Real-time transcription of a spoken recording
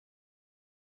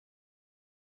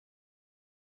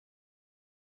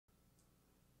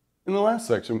In the last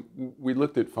section, we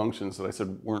looked at functions that I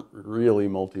said weren't really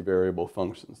multivariable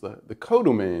functions. The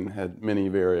codomain had many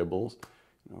variables.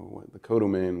 You know, the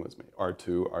codomain was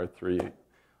R2, R3,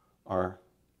 R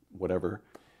whatever.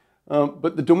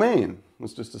 But the domain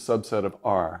was just a subset of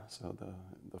R. So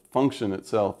the function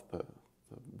itself, the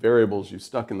variables you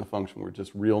stuck in the function were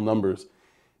just real numbers.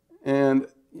 And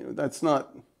you know, that's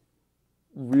not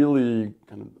really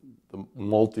kind of the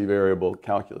multivariable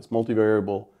calculus.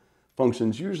 Multivariable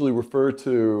functions usually refer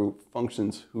to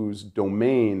functions whose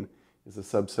domain is a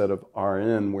subset of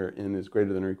Rn, where n is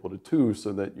greater than or equal to 2,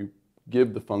 so that you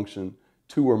give the function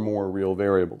 2 or more real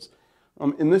variables.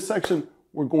 In this section,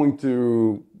 we're going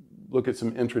to look at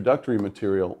some introductory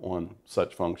material on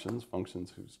such functions,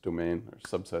 functions whose domain are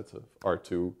subsets of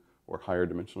R2 or higher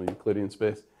dimensional Euclidean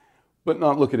space, but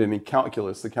not look at any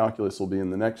calculus. The calculus will be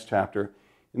in the next chapter.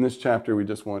 In this chapter, we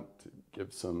just want to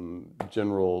give some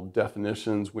general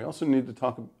definitions. We also need to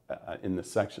talk, in this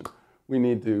section, we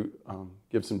need to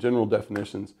give some general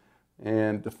definitions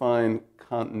and define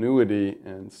continuity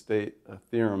and state a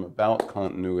theorem about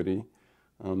continuity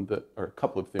that are a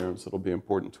couple of theorems that will be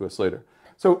important to us later.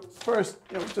 So first,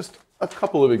 you know, just a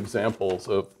couple of examples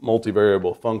of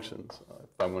multivariable functions.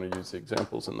 If I want to use the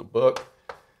examples in the book,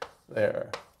 there.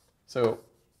 So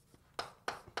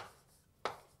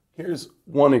here's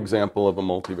one example of a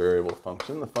multivariable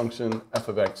function, the function f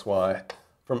of xy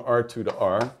from R2 to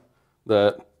R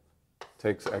that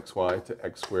takes xy to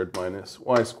x squared minus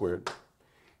y squared.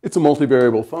 It's a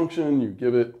multivariable function. You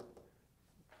give it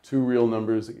 2 real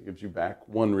numbers, it gives you back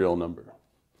 1 real number.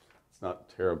 It's not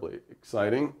terribly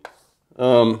exciting,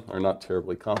 or not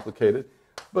terribly complicated,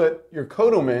 but your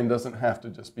codomain doesn't have to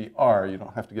just be R. You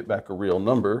don't have to get back a real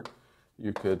number.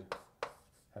 You could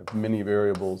have many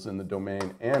variables in the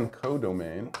domain and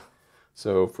codomain.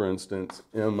 So for instance,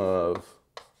 m of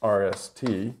RST,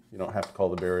 you don't have to call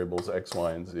the variables x,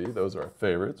 y, and z. Those are our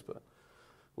favorites, but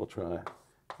we'll try,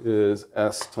 is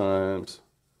s times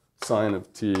sine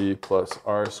of t plus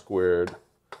r squared,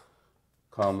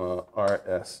 comma,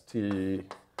 rst,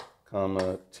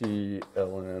 comma, t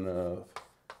ln of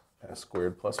s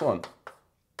squared plus 1.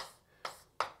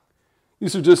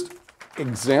 These are just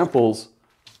examples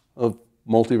of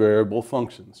multivariable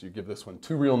functions. You give this one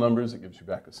 2 real numbers, it gives you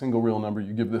back a single real number.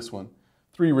 You give this one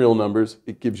 3 real numbers,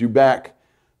 it gives you back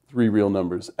 3 real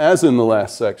numbers. As in the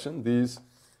last section, these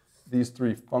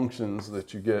 3 functions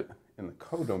that you get in the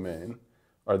codomain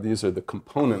these are the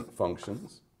component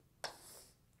functions.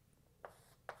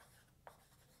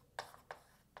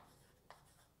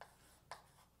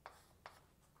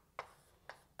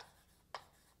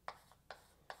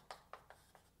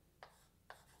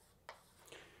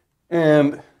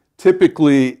 And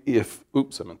typically, if,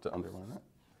 oops, I meant to underline that.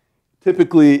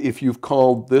 Typically, if you've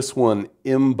called this one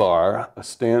m bar,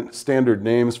 standard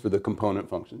names for the component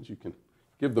functions, you can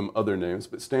give them other names,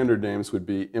 but standard names would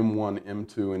be m1,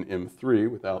 m2, and m3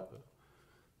 without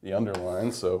the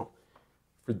underline. So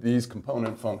for these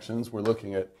component functions, we're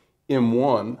looking at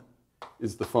m1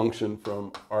 is the function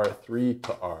from R3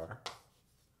 to R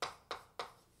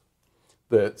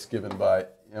that's given by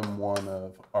m1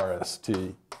 of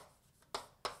RST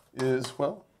is,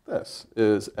 well, this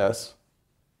is s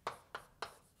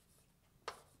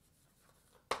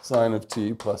sine of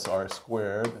t plus r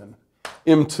squared, and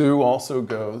m2 also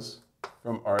goes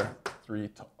from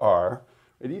R3 to R.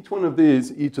 And each one of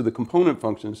these, each of the component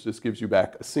functions just gives you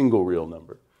back a single real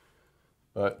number.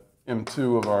 But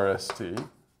m2 of RST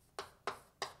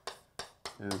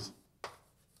is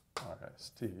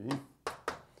RST,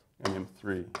 and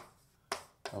m3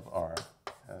 of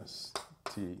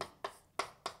RST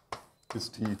is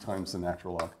t times the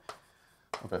natural log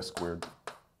of s squared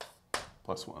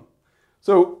plus 1.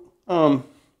 So,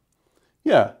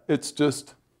 yeah, it's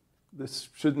just, this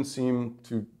shouldn't seem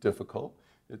too difficult.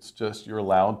 It's just you're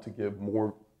allowed to give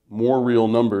more real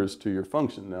numbers to your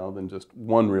function now than just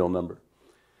 1 real number.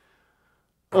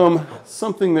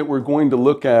 Something that we're going to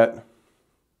look at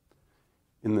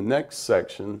in the next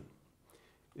section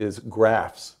is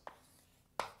graphs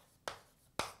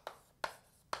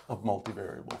of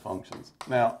multivariable functions.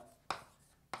 Now,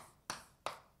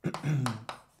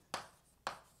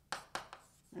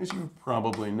 as you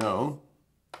probably know,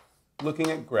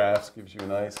 looking at graphs gives you a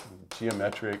nice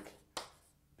geometric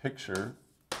picture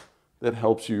that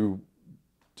helps you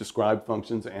describe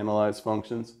functions, analyze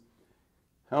functions.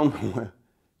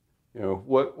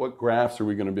 What graphs are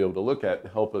we going to be able to look at to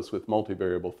help us with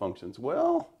multivariable functions?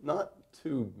 Well, not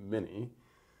too many.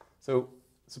 So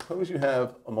suppose you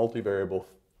have a multivariable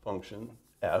function,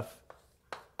 f,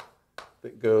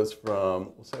 that goes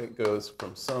from, we'll say it goes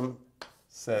from some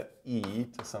set E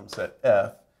to some set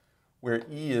F, where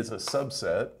E is a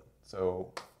subset,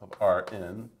 so of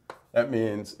Rn. That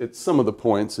means it's some of the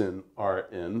points in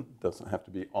Rn, doesn't have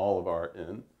to be all of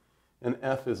Rn. And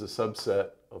F is a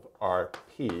subset of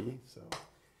Rp, so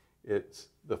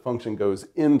the function goes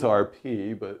into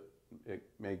Rp, but it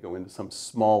may go into some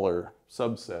smaller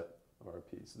subset of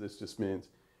Rp. So this just means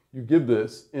you give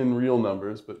this in real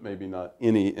numbers, but maybe not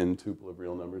any n tuple of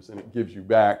real numbers, and it gives you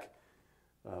back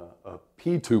a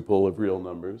p tuple of real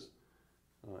numbers.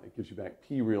 It gives you back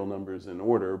p real numbers in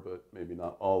order, but maybe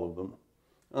not all of them.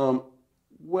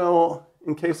 Well,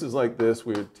 in cases like this,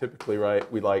 we would typically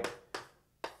we like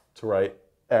to write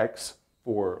x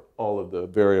for all of the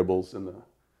variables in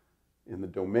the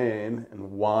domain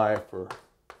and y for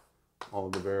all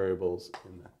of the variables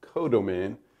in the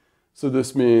codomain. So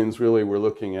this means really we're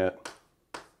looking at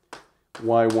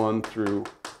y1 through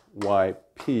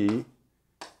yp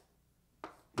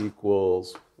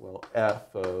equals, well,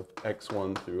 f of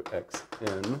x1 through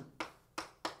xn.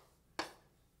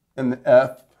 And the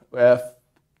f,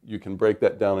 you can break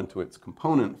that down into its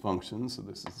component functions. So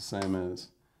this is the same as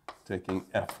taking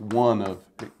f1 of,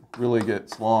 it really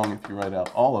gets long if you write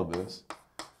out all of this,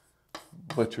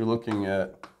 but you're looking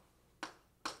at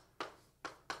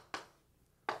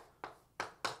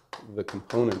the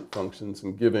component functions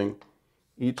and giving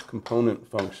each component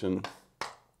function,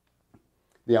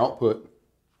 the output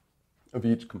of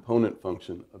each component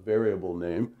function, a variable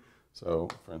name. So,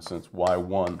 for instance,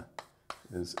 y1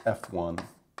 is f1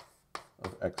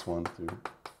 of x1 through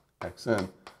xn.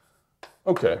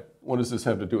 Okay, what does this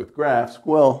have to do with graphs?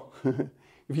 Well,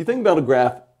 if you think about a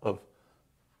graph of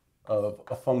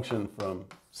a function from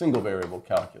single variable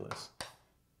calculus,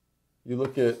 you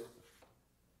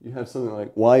have something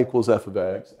like y equals f of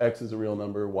x is a real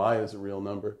number, y is a real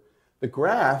number. The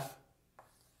graph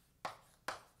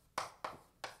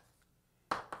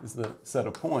is the set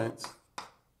of points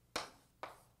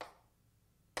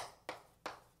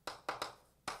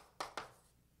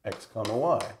x comma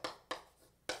y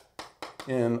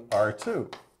in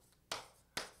R2,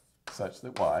 such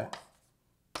that y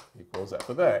equals f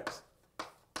of x.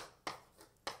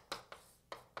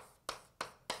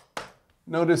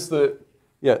 Notice that,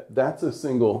 yeah, that's a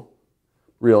single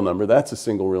real number. That's a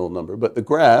single real number. But the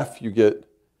graph, you get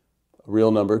a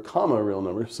real number, comma a real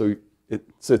number, so it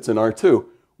sits in R2.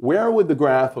 Where would the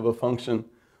graph of a function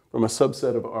from a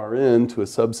subset of Rn to a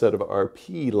subset of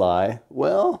Rp lie?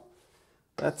 Well,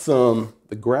 that's the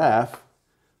graph.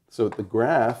 So the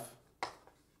graph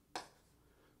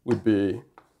would be,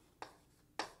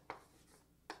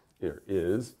 here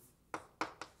is,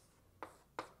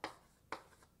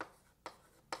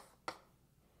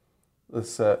 the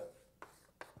set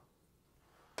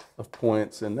of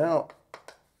points, and now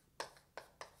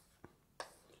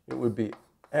it would be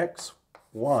x,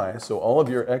 y, so all of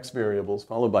your x variables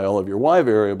followed by all of your y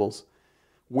variables.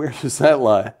 Where does that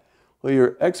lie? Well,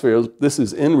 your x variables, this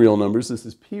is n real numbers, this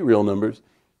is p real numbers.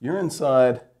 You're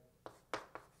inside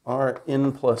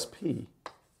Rn plus p,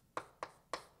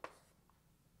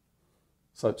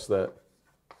 such that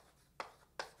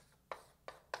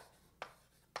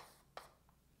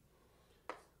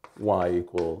y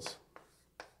equals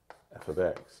f of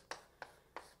x.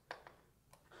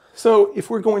 So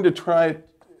if we're going to try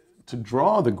to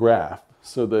draw the graph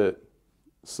so that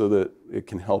it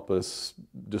can help us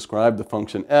describe the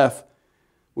function f,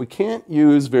 we can't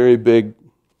use very big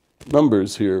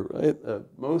numbers here, right?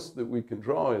 Most that we can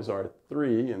draw is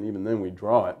R3, and even then we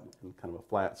draw it in kind of a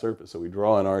flat surface. So we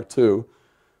draw in R2,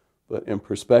 but in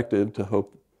perspective to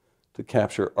hope to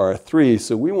capture R3.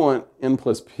 So we want n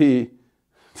plus p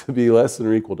to be less than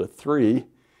or equal to 3.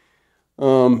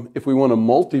 If we want a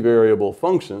multivariable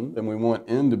function, then we want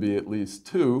n to be at least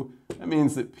 2. That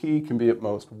means that p can be at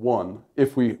most 1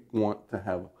 if we want to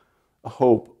have a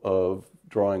hope of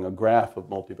drawing a graph of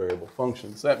multivariable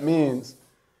functions. That means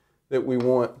that we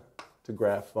want to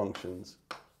graph functions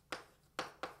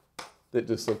that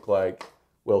just look like,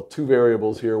 well, 2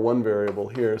 variables here, 1 variable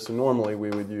here. So normally we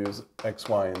would use x,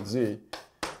 y, and z.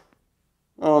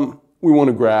 We want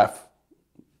to graph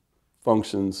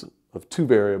functions of 2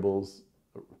 variables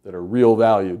that are real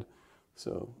valued,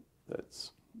 so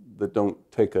that don't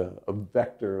take a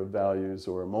vector of values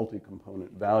or a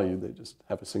multi-component value. They just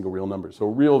have a single real number. So a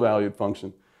real valued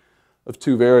function of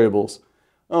 2 variables.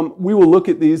 We will look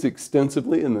at these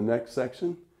extensively in the next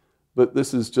section, but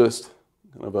this is just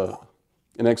kind of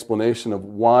an explanation of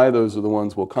why those are the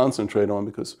ones we'll concentrate on,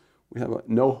 because we have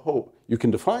no hope. You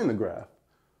can define the graph,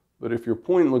 but if your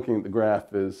point looking at the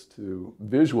graph is to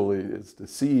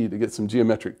see, to get some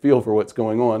geometric feel for what's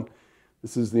going on,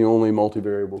 this is the only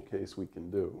multivariable case we can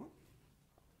do.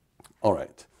 All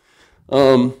right.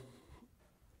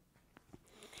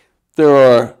 there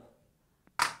are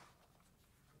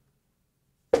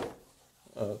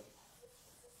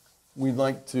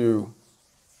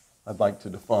I'd like to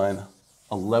define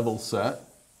a level set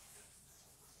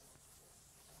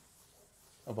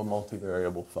of a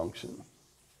multivariable function.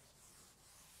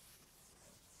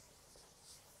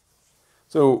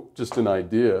 So just an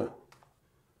idea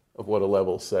of what a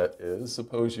level set is.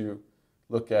 Suppose you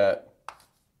look at,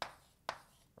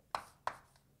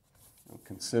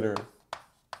 consider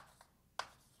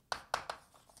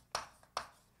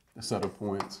a set of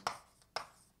points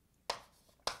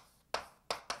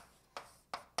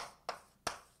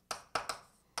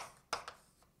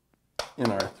in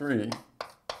R3,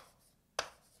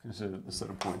 consider the set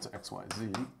of points x, y, z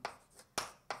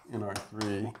in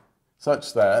R3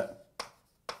 such that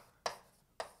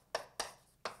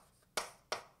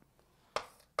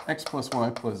x plus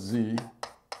y plus z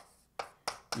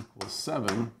equals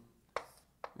 7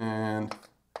 and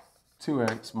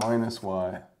 2x minus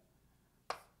y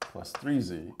plus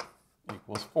 3z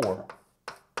equals 4.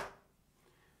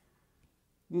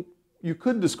 You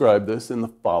could describe this in the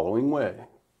following way.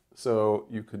 So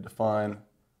you could define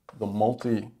the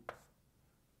multivariable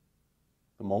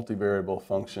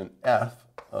function f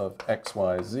of x,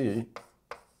 y, z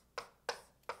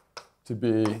to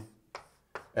be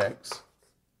x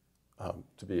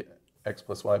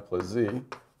plus y plus z,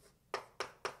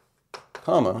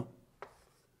 comma,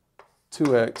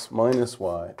 2x minus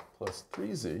y plus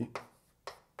 3z.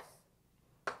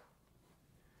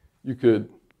 You could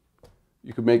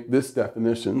make this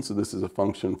definition, so this is a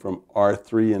function from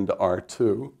R3 into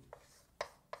R2.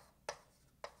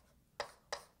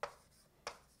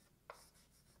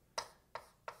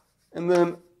 And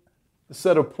then the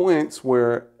set of points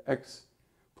where x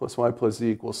plus y plus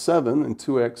z equals 7 and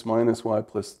 2x minus y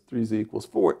plus 3z equals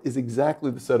 4 is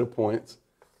exactly the set of points.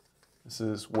 This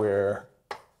is where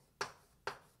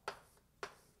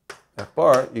f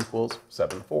bar equals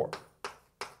 7, 4.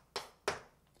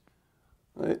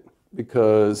 Right?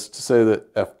 Because to say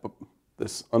that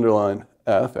this underline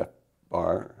f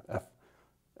bar,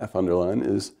 f underline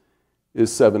is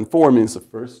 7, 4 means the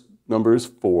first number is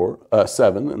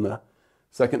 7 and the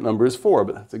second number is 4,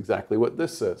 but that's exactly what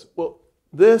this says. Well,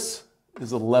 this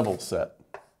is a level set.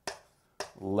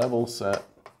 Level set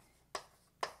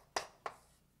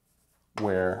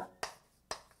where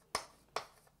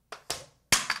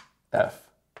f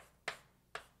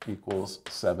equals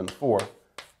 7, 4.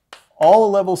 All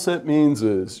a level set means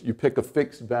is you pick a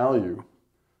fixed value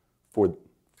for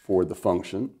the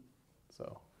function.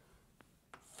 So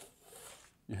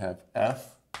you have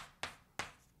f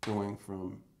going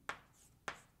from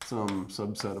some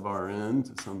subset of Rn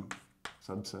to some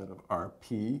subset of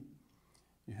Rp. You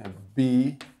have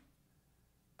b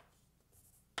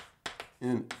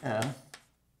in f,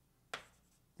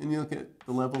 and you look at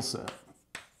the level set.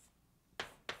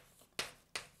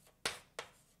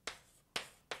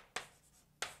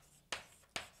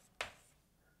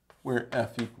 Where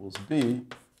f equals b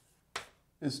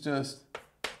is just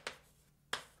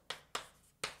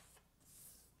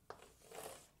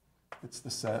it's the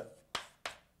set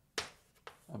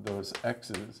of those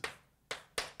x's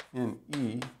in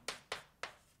E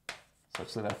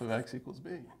such that f of x equals b.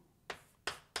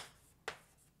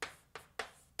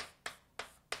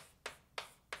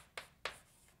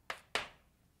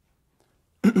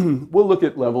 We'll look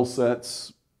at level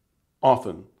sets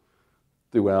often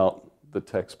throughout the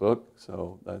textbook,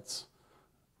 so that's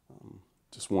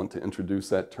just want to introduce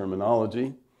that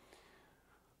terminology.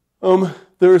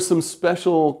 There are some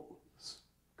special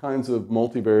kinds of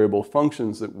multivariable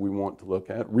functions that we want to look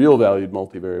at, real-valued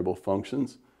multivariable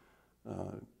functions,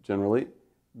 generally.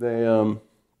 They're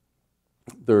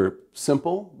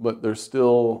simple, but they're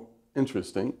still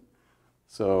interesting.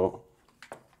 So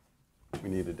we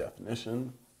need a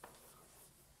definition.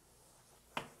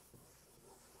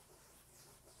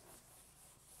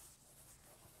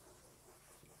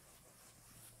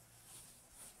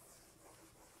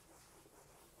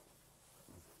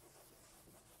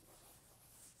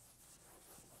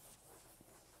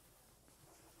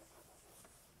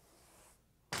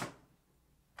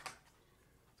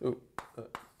 So,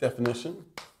 definition.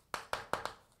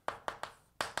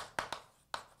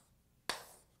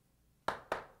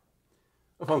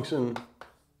 A function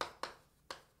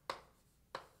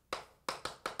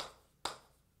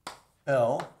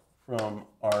L from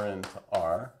Rn to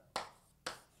R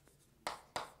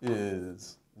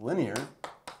is linear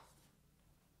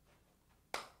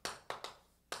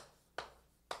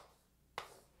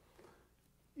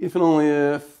if and only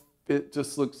if it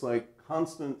just looks like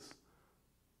constants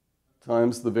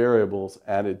times the variables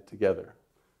added together.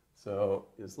 So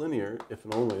is linear if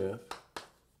and only if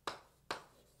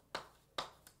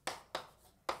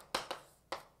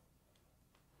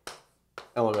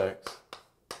L of x,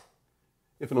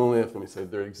 if and only if, let me say,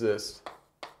 there exists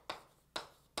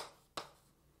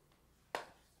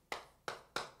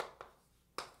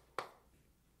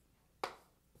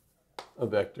a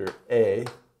vector A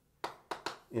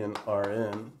in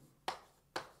Rn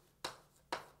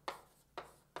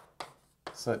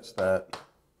such that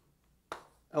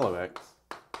L of x,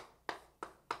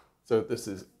 so this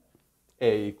is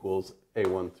A equals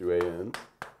A1 through AN,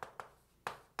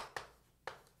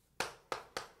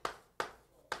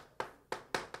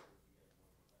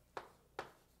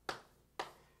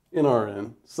 in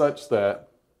Rn such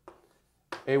that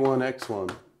A1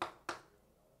 x1,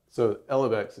 so L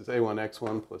of x is A1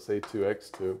 x1 plus A2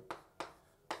 x2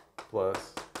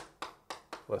 plus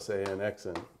AN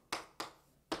xn.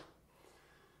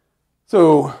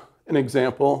 So an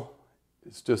example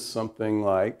is just something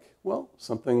like, well,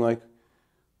 something like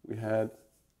we had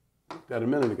looked at a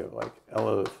minute ago, like L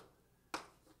of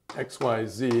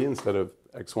xyz instead of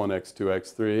x1, x2,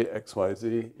 x3,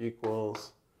 xyz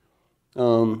equals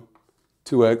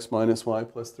 2x minus y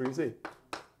plus 3z.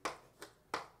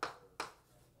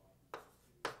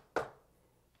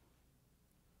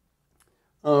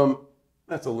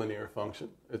 That's a linear function.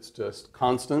 It's just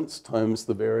constants times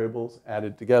the variables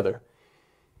added together.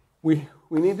 We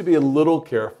need to be a little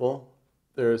careful.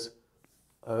 There's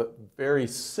a very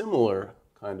similar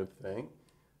kind of thing.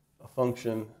 A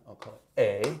function, I'll call it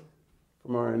A,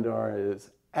 from Rn to R is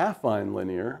affine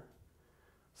linear.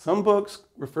 Some books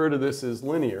refer to this as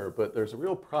linear, but there's a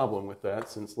real problem with that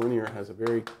since linear has a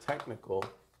very technical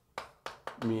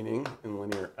meaning in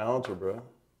linear algebra.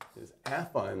 It is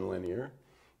affine linear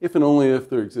if and only if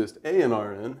there exists A in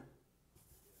Rn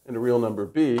and a real number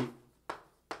B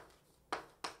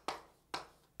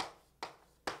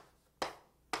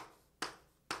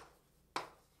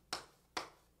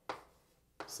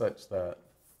such that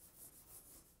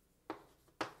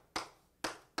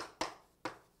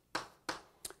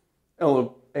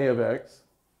A of x,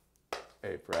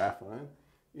 A for affine,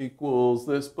 equals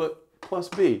this, but plus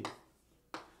B.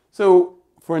 So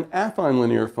for an affine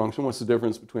linear function, what's the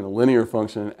difference between a linear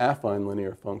function and an affine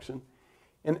linear function?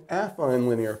 An affine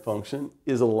linear function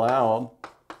is allowed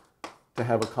to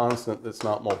have a constant that's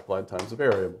not multiplied times a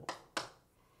variable.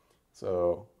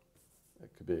 So it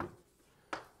could be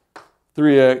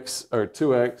 3x or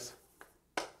 2x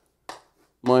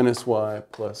minus y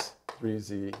plus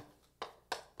 3z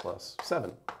plus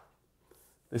 7.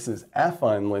 This is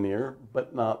affine linear,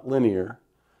 but not linear.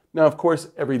 Now, of course,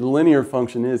 every linear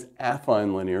function is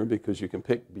affine linear because you can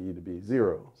pick b to be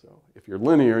 0. So if you're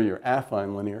linear, you're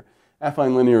affine linear.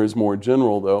 Affine linear is more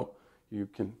general, though. You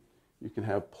can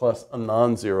have plus a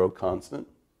non-zero constant.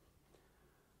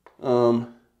 For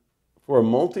a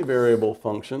multivariable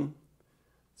function,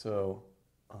 so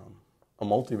a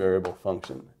multivariable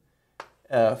function,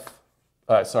 a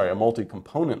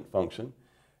multi-component function,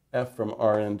 f from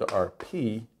Rn to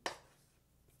Rp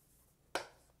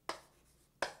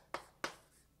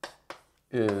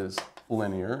is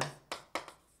linear,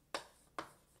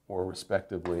 or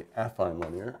respectively affine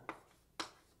linear.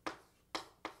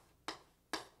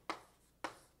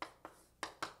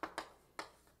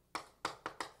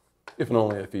 If and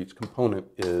only if each component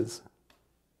is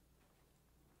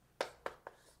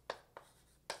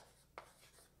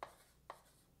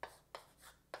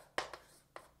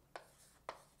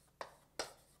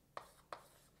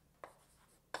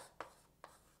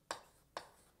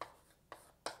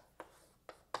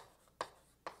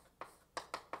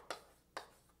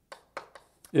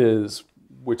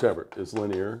whichever is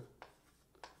linear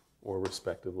or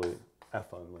respectively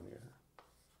affine linear.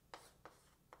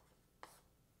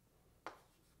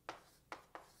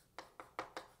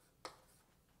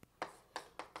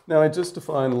 Now I just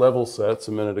defined level sets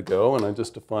a minute ago, and I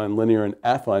just defined linear and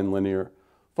affine linear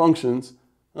functions.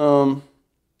 And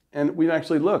we've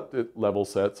actually looked at level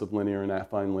sets of linear and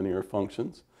affine linear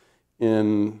functions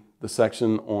in the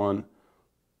section on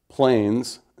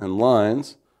planes and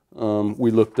lines.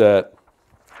 We looked at,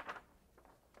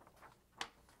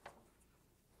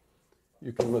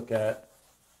 you can look at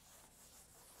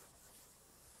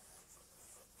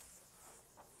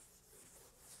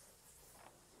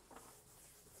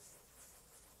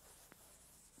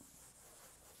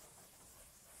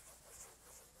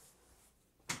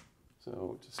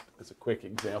so just as a quick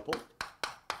example,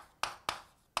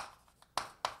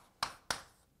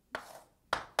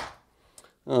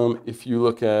 if you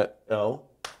look at L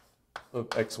of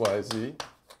xyz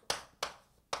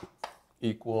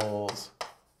equals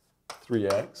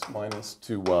 3x minus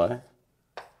 2y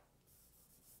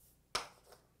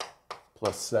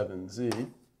plus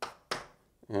 7z,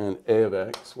 and a of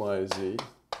x, y, z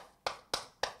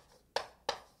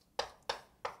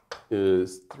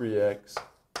is 3x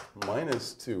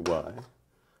minus 2y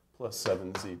plus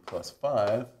 7z plus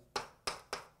 5,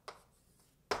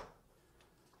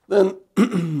 then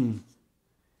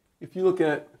if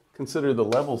you consider the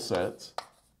level sets,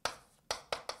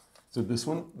 so this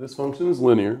function is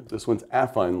linear, this one's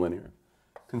affine linear.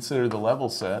 Consider the level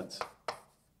sets.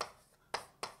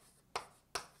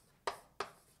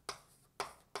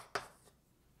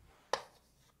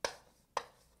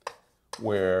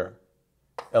 Where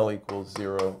L equals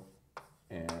 0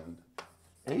 and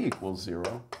A equals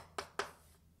 0.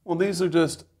 Well, these are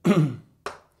just,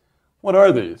 what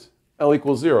are these? L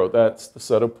equals 0, that's the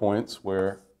set of points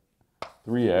where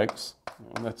 3x,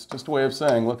 that's just a way of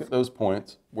saying, look at those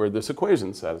points where this equation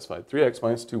is satisfied. 3x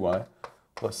minus 2y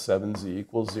plus 7z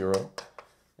equals 0.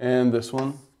 And this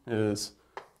one is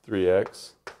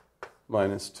 3x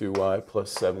minus 2y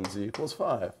plus 7z equals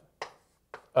 5.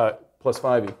 Plus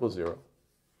 5 equals 0.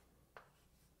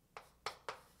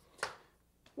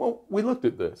 Well, we looked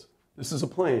at this. This is a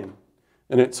plane.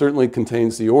 And it certainly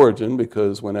contains the origin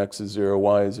because when x is 0,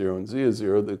 y is 0, and z is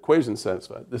 0, the equation is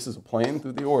satisfied. This is a plane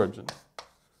through the origin.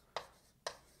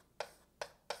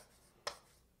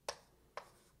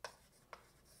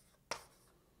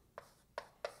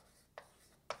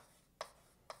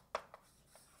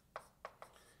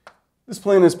 This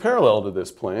plane is parallel to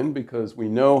this plane because we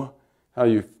know how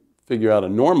you figure out a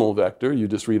normal vector. You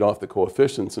just read off the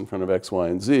coefficients in front of x, y,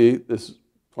 and z. This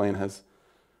plane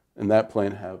and that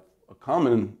plane have a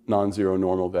common non-zero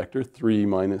normal vector, 3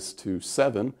 minus 2,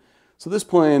 7. So this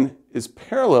plane is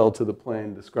parallel to the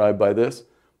plane described by this,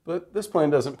 but this plane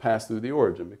doesn't pass through the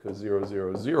origin because 0,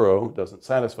 0, 0 doesn't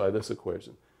satisfy this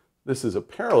equation. This is a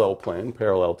parallel plane,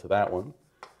 parallel to that one.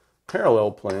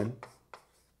 Parallel plane,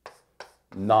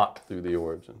 not through the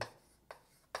origin.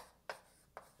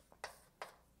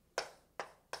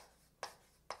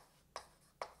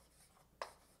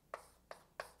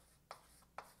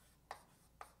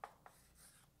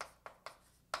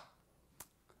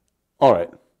 All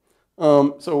right,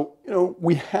 so,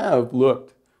 we have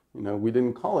looked, we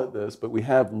didn't call it this, but we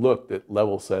have looked at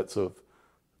level sets of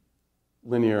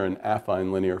linear and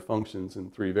affine linear functions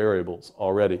in 3 variables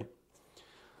already.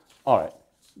 All right,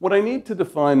 what I need to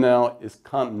define now is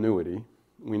continuity.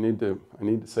 I need to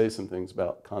say some things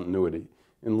about continuity.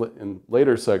 In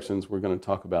later sections, we're going to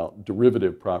talk about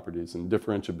derivative properties and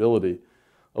differentiability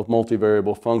of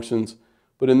multivariable functions.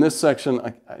 But in this section,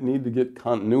 I need to get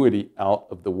continuity out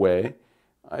of the way.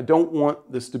 I don't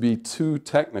want this to be too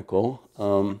technical.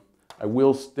 I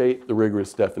will state the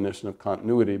rigorous definition of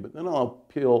continuity, but then I'll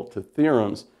appeal to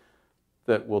theorems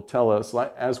that will tell us,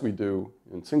 as we do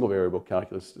in single variable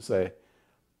calculus, to say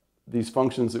these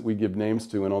functions that we give names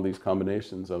to and all these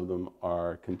combinations of them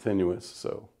are continuous.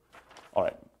 So, all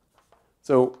right.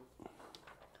 So,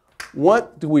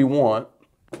 what do we want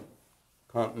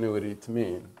continuity to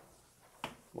mean?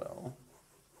 Well,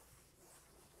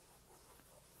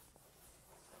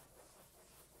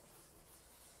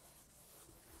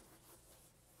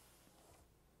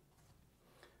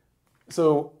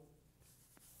 so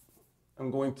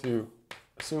I'm going to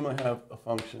assume I have a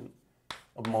function,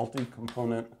 a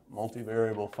multi-component,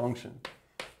 multivariable function,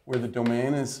 where the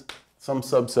domain is some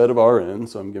subset of Rn,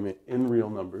 so I'm giving it n real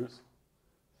numbers,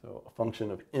 so a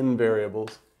function of n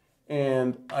variables.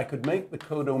 And I could make the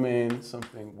codomain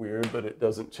something weird, but it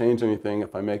doesn't change anything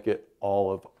if I make it all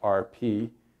of Rp.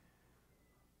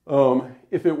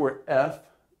 If it were F,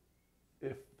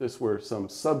 if this were some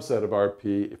subset of Rp,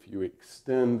 if you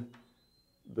extend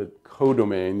the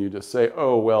codomain, you just say,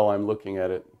 oh, well, I'm looking at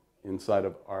it inside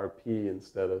of Rp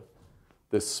instead of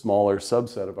this smaller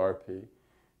subset of Rp.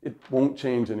 It won't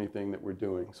change anything that we're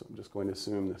doing, so I'm just going to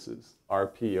assume this is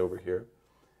Rp over here.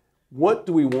 What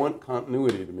do we want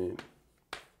continuity to mean?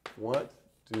 What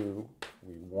do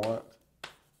we want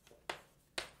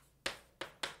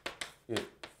it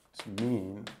to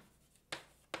mean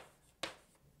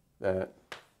that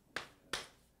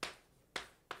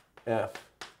F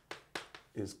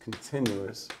is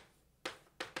continuous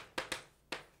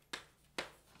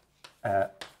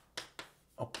at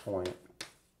a point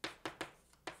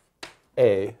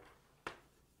A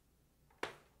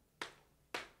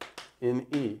in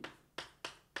E?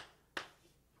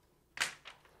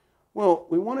 Well,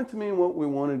 we want it to mean what we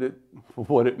wanted it,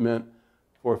 what it meant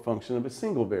for a function of a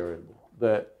single variable.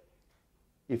 That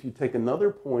if you take another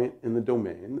point in the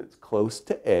domain that's close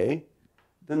to A,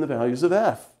 then the values of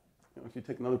F. If you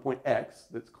take another point X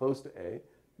that's close to A,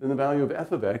 then the value of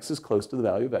F of X is close to the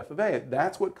value of F of A.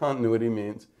 That's what continuity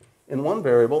means in one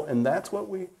variable, and that's what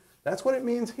we That's what it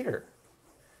means here.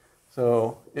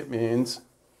 So it means,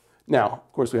 now,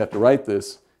 of course, we have to write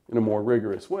this in a more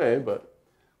rigorous way, but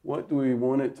what do we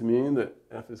want it to mean that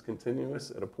f is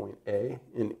continuous at a point A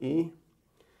in E?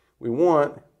 We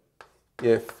want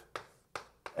if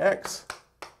x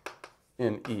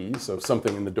in E, so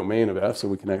something in the domain of f, so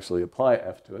we can actually apply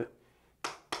f to it,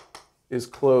 is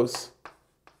close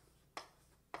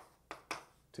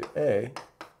to A,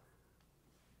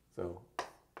 so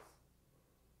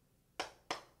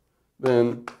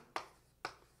then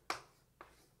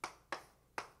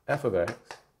f of x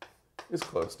is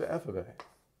close to f of A.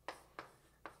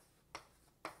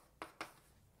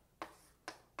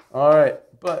 All right,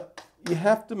 but you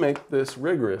have to make this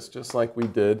rigorous, just like we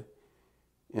did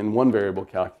in one variable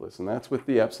calculus, and that's with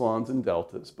the epsilons and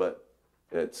deltas, but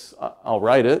I'll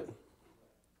write it,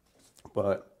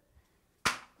 but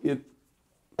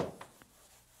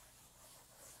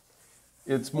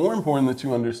it's more important that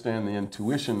you understand the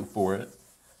intuition for it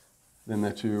than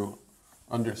that you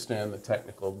understand the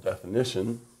technical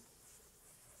definition.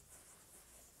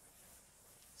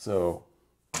 So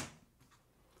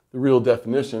the real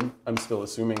definition, I'm still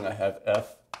assuming I have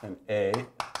f and A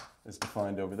as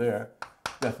defined over there.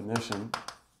 Definition,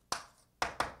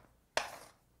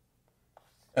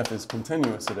 f is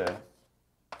continuous at A.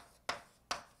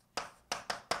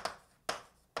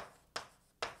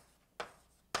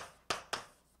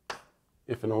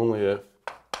 If and only if,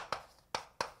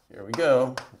 here we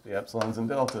go, the epsilons and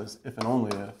deltas, if and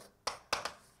only if,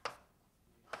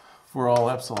 for all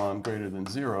epsilon greater than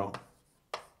 0,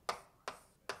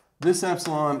 this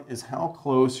epsilon is how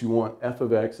close you want f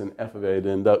of x and f of A to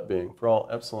end up being. For all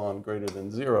epsilon greater than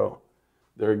 0,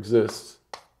 there exists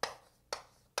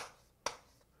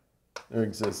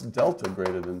delta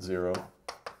greater than 0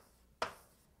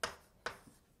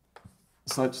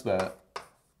 such that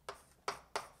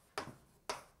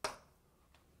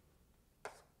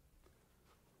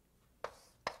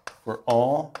for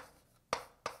all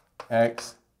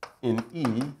x in E,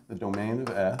 the domain of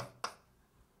f,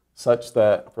 such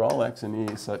that, for all x in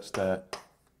E, such that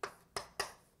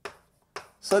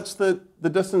the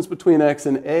distance between x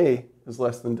and A is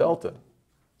less than delta,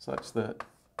 such that,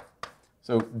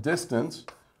 so distance,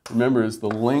 remember, is the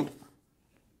length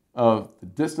of the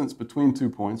distance between 2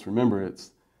 points. Remember,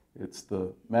 it's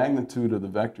the magnitude of the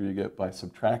vector you get by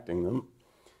subtracting them.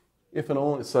 If and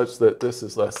only such that this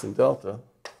is less than delta,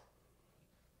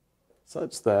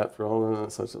 such that, for all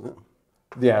such that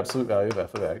the absolute value of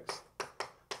f of x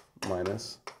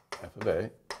minus f of A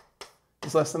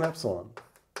is less than epsilon.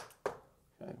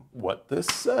 Okay. What this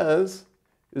says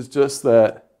is just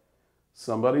that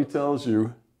somebody tells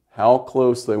you how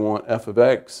close they want f of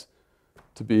x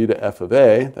to be to f of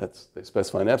A, they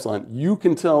specify an epsilon. You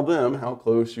can tell them how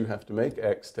close you have to make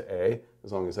x to A,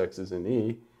 as long as x is in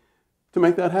E, to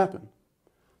make that happen.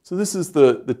 So this is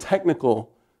the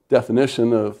technical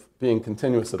definition of being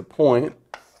continuous at a point.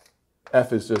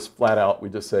 F is just flat out, we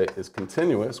just say is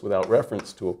continuous without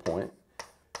reference to a point.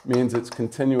 It means it's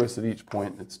continuous at each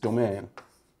point in its domain.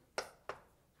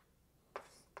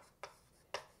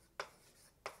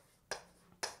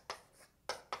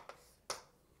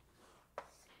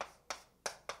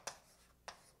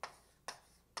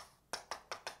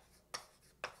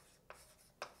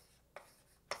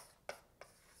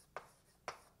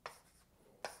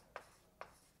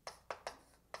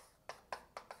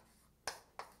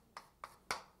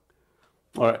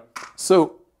 All right,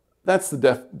 so that's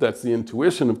the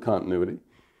intuition of continuity.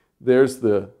 There's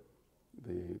the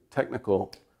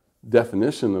technical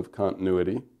definition of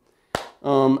continuity.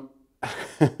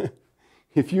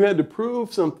 If you had to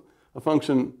prove a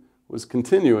function was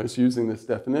continuous using this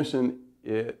definition,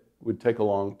 it would take a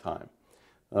long time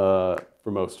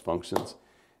for most functions.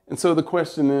 And so the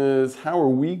question is, how are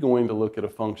we going to look at a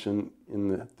function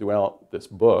throughout this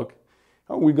book?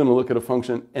 How are we going to look at a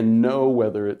function and know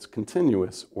whether it's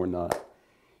continuous or not?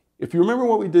 If you remember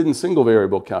what we did in single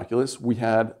variable calculus, we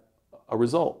had a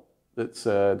result that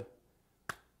said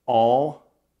all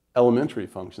elementary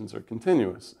functions are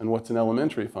continuous. And what's an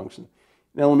elementary function?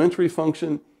 An elementary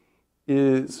function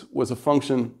was a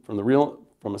function from a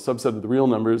subset of the real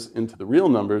numbers into the real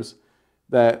numbers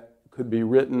that could be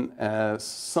written as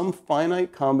some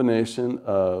finite combination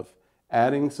of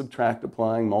adding, subtracting,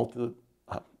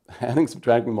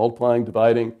 multiplying,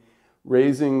 dividing,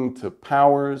 raising to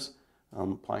powers,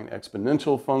 applying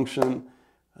exponential function,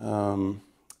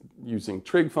 using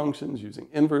trig functions, using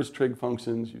inverse trig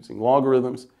functions, using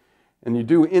logarithms. And you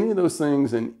do any of those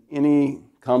things in any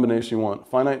combination you want, a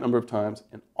finite number of times,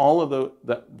 and all of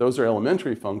those are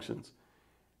elementary functions.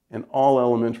 And all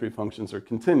elementary functions are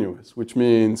continuous, which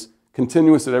means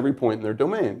continuous at every point in their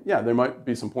domain. Yeah, there might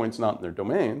be some points not in their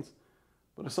domains,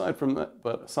 but aside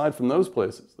from those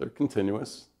places, they're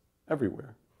continuous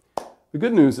everywhere. The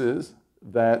good news is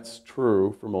that's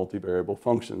true for multivariable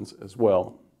functions as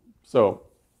well. So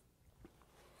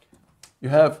you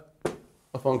have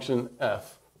a function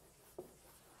f.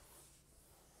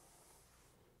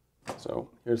 So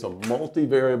here's a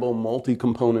multivariable,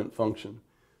 multi-component function.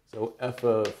 So f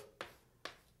of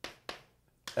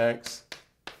x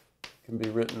can be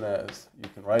written as, you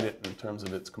can write it in terms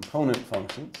of its component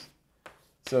functions.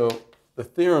 So the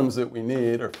theorems that we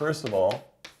need are, first of all,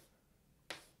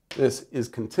 this is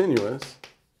continuous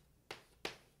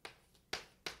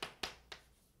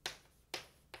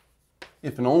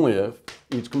if and only if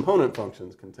each component function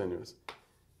is continuous.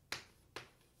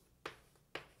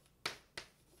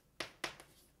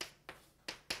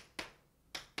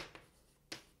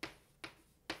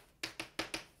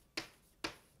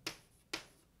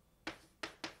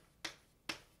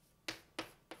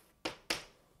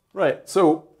 Right,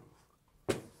 so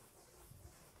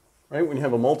when you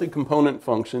have a multi-component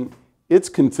function, it's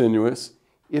continuous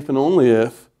if and only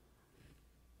if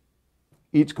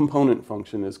each component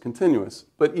function is continuous.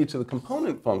 But each of the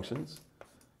component functions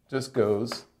just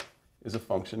is a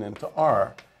function into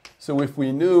R. So if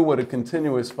we knew what a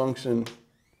continuous function,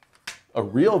 a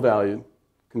real valued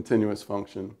continuous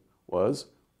function was,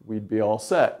 we'd be all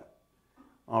set.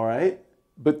 All right?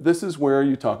 But this is where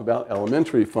you talk about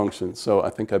elementary functions. So I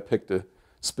think I picked a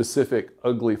specific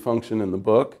ugly function in the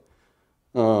book.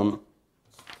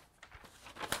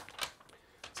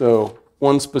 So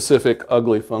one specific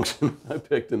ugly function I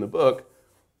picked in the book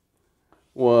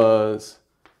was,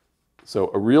 so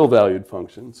a real valued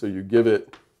function. So you give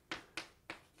it,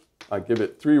 I give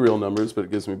it 3 real numbers, but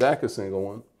it gives me back a single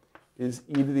one, is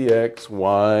e to the x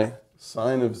y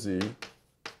sine of z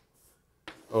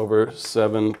over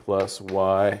 7 plus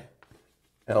y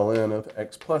ln of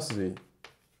x plus z.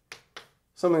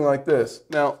 Something like this.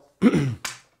 Now, when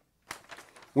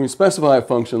we specify a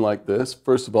function like this,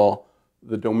 first of all,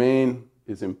 the domain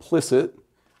is implicit.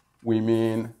 We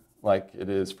mean, like it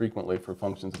is frequently for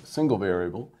functions of a single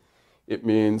variable, it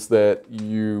means that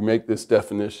you make this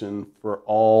definition for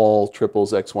all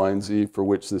triples x, y, and z for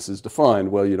which this is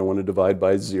defined. Well, you don't want to divide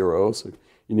by 0, so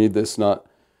you need this not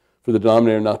for the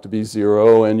denominator not to be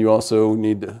 0, and you also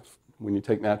need to, when you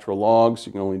take natural logs,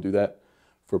 you can only do that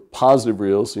for positive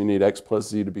reals, so you need x plus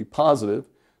z to be positive.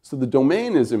 So the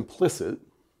domain is implicit,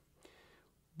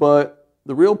 but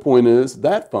the real point is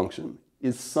that function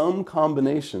is some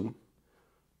combination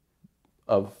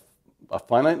of a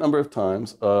finite number of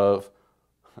times of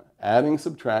adding,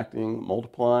 subtracting,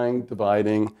 multiplying,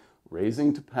 dividing,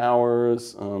 raising to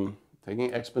powers, taking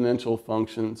exponential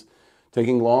functions,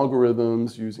 taking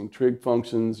logarithms, using trig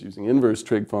functions, using inverse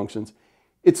trig functions.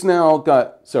 It's now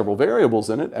got several variables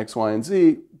in it, x, y, and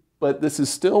z, but this is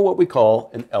still what we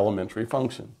call an elementary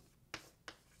function.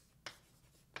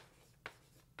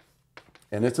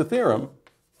 And it's a theorem.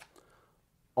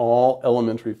 All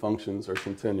elementary functions are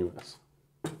continuous.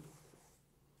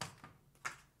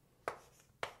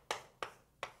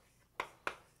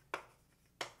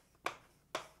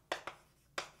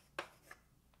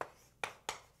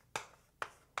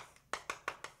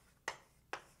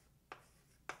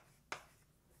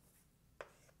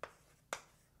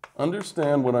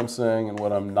 Understand what I'm saying and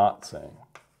what I'm not saying.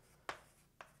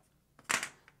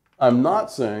 I'm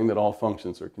not saying that all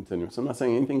functions are continuous. I'm not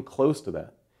saying anything close to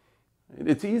that.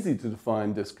 It's easy to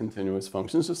define discontinuous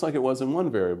functions, just like it was in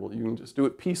one variable. You can just do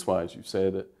it piecewise. You say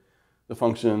that the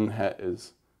function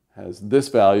has this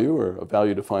value, or a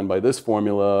value defined by this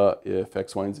formula if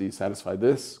x, y, and z satisfy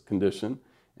this condition,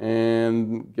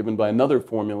 and given by another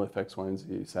formula if x, y, and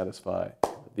z satisfy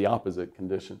the opposite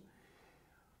condition.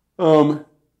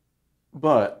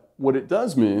 But what it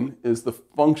does mean is the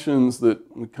functions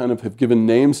that we kind of have given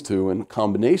names to and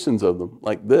combinations of them,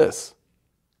 like this,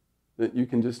 that you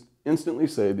can just instantly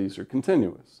say these are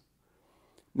continuous.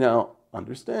 Now,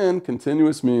 understand,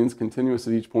 continuous means continuous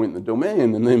at each point in the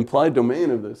domain, and the implied domain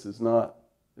of this is not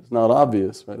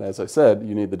obvious, right? As I said,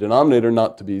 you need the denominator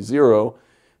not to be 0,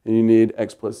 and you need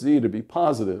x plus z to be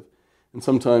positive. And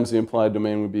sometimes the implied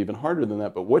domain would be even harder than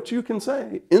that. But what you can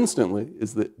say instantly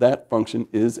is that that function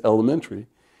is elementary.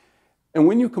 And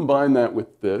when you combine that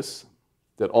with this,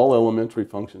 that all elementary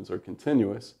functions are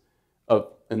continuous,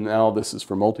 and now this is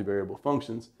for multivariable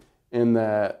functions, and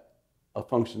that a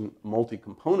function,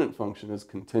 multi-component function, is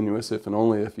continuous if and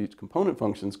only if each component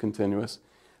function is continuous,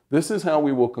 this is how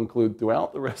we will conclude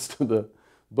throughout the rest of the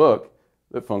book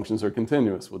that functions are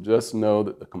continuous. We'll just know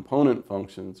that the component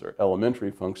functions are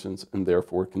elementary functions and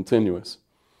therefore continuous.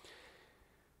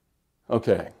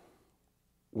 Okay,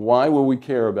 why will we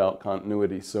care about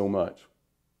continuity so much?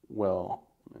 Well,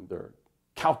 I mean, there are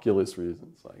calculus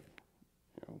reasons, like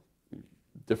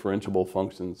differentiable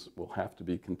functions will have to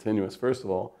be continuous, first of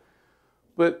all.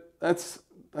 But that's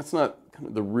not kind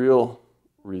of the real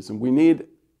reason. We need,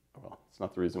 well, it's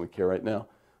not the reason we care right now.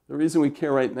 The reason we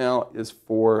care right now is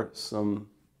for some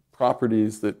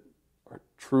properties that are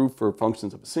true for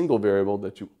functions of a single variable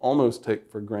that you almost take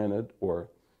for granted, or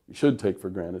you should take for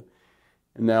granted.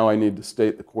 And now I need to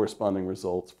state the corresponding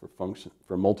results for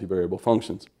multivariable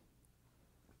functions.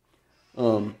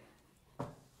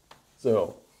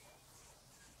 So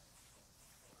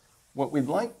what we'd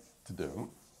like to do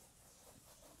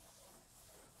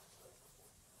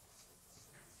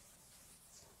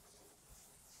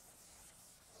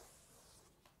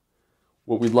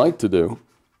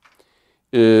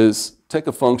is take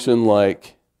a function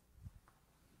like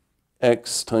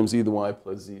x times e to the y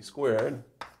plus z squared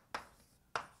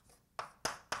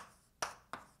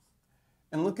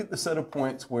and look at the set of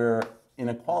points where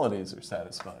inequalities are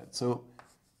satisfied. So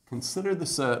consider the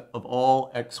set of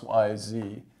all x, y,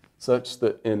 z such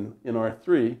that in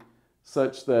R3,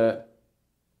 such that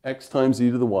x times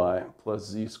e to the y plus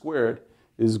z squared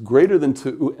is greater than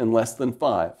 2 and less than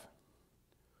 5.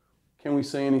 Can we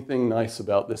say anything nice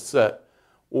about this set?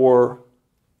 Or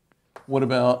what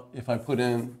about if I put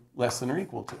in less than or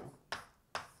equal to?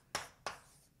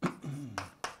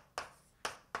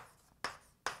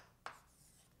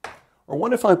 Or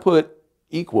what if I put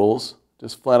equals,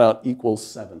 just flat out equals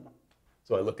 7?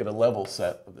 So I look at a level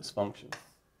set of this function.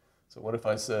 So what if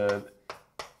I said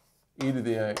e to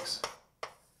the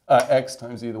x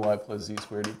times e to the y plus z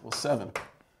squared equals 7?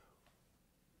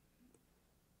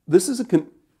 This is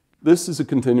a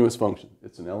continuous function.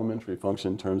 It's an elementary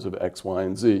function in terms of x, y,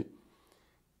 and z.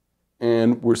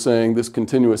 And we're saying this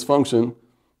continuous function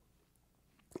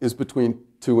is between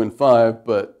 2 and 5,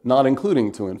 but not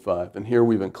including 2 and 5. And here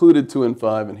we've included 2 and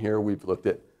 5, and here we've looked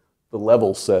at the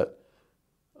level set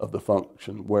of the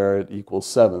function where it equals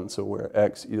 7. So where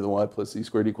x e to the y plus z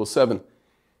squared equals 7.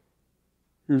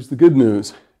 Here's the good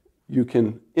news. You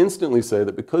can instantly say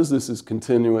that because this is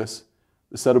continuous,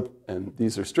 the set of, and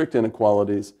these are strict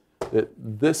inequalities, that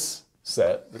this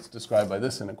set that's described by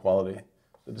this inequality,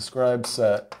 the described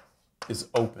set is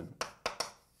open.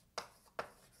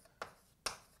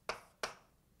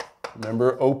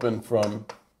 Remember, open from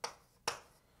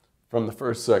the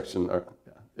first section,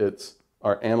 it's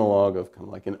our analog of kind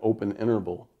of like an open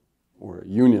interval or a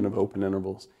union of open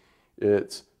intervals.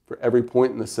 It's for every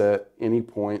point in the set, any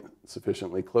point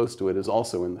sufficiently close to it is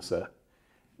also in the set. At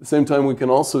the same time, we can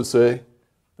also say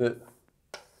that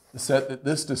the set that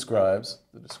this describes,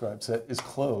 the described set, is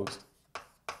closed.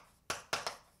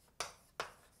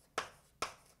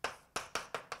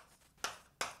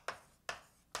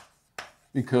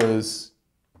 Because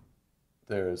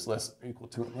there's less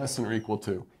than or equal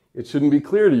to. It shouldn't be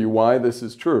clear to you why this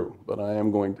is true, but I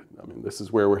am going to, I mean, this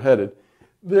is where we're headed.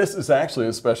 This is actually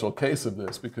a special case of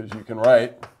this because you can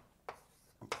write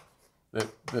that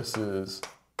this is,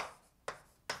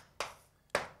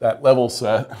 that level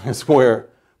set is where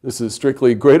this is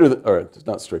strictly greater than, or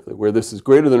not strictly, where this is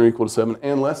greater than or equal to 7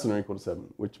 and less than or equal to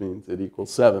 7, which means it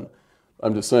equals 7.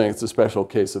 I'm just saying it's a special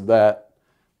case of that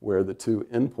where the two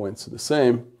endpoints are the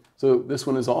same. So this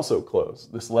one is also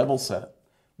closed, this level set.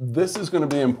 This is going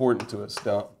to be important to us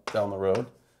down the road.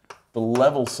 The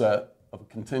level set of a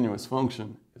continuous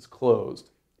function is closed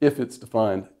if it's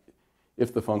defined,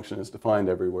 if the function is defined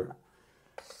everywhere.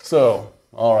 So,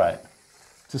 all right.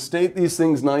 To state these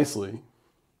things nicely,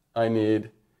 I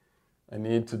need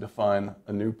to define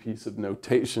a new piece of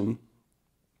notation.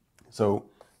 So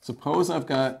suppose I've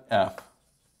got f,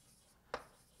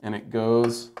 and it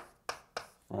goes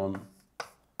from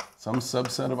some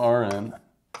subset of Rn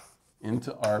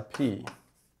into Rp.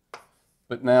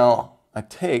 But now I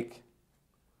take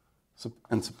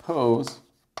and suppose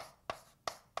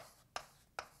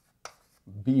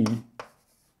B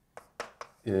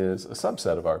is a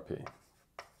subset of Rp.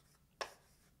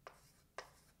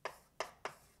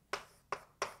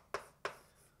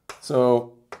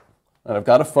 So and I've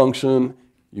got a function,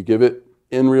 you give it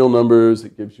n real numbers,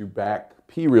 it gives you back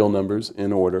p real numbers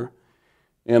in order,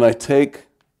 and I take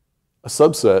a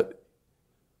subset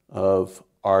of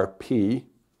Rp,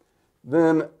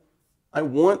 then I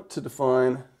want to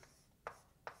define,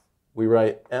 we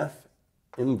write f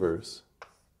inverse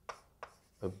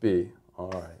of B.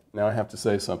 All right, now I have to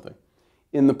say something.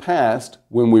 In the past,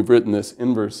 when we've written this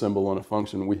inverse symbol on a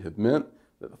function, we have meant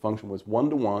that the function was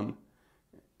one-to-one,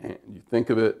 and you think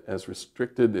of it as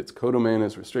restricted, its codomain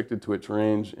is restricted to its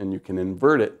range, and you can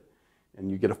invert it, and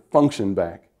you get a function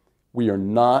back. We are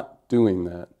not doing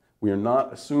that. we are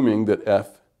not assuming that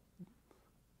f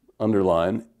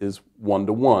underline is 1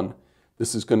 to 1.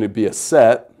 This is going to be a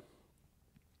set.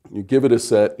 You give it a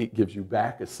set, it gives you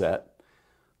back a set.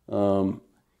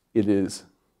 It is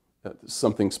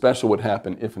something special would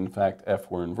happen if, in fact, f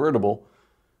were invertible,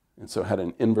 and so had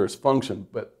an inverse function.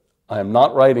 But I am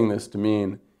not writing this to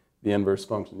mean the inverse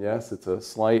function. Yes, it's a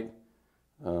slight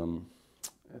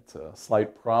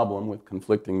problem with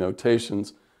conflicting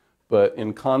notations, but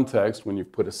in context, when you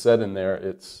put a set in there,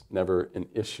 it's never an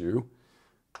issue.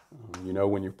 You know,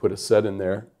 when you put a set in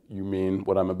there, you mean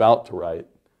what I'm about to write,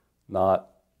 not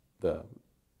the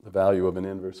value of an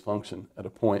inverse function at a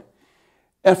point.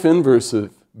 F inverse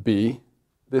of B,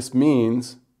 this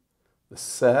means the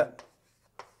set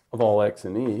of all x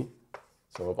in E,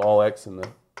 so of all x in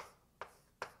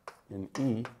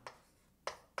E,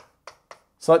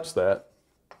 such that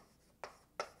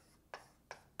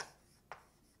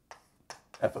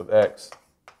f of x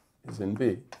is in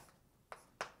B.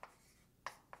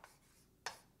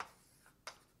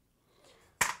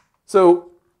 So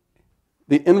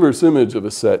the inverse image of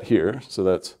a set here, so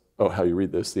that's how you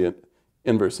read this, the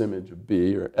inverse image of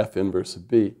B, or f inverse of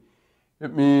B,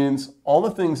 it means all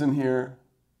the things in here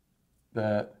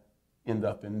that end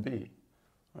up in B.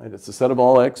 Right? It's a set of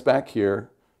all x back here,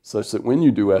 such that when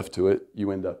you do f to it,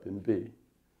 you end up in B.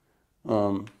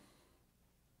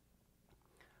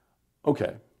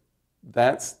 Okay,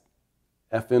 that's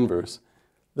f inverse.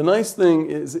 The nice thing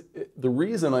is, the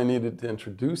reason I needed to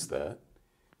introduce that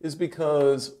is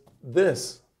because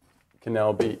this can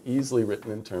now be easily written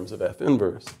in terms of f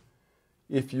inverse.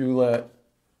 If you I'm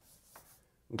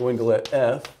going to let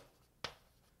f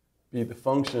be the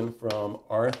function from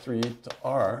R3 to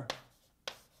R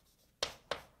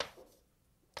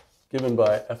given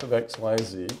by f of x, y,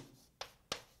 z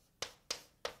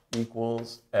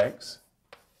equals x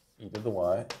e to the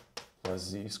y plus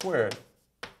z squared.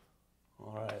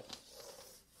 All right.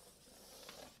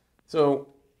 So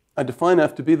I define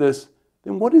f to be this.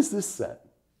 Then what is this set?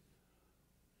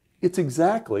 It's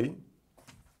exactly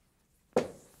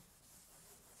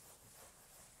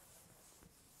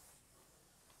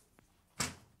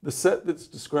the set that's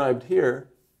described here.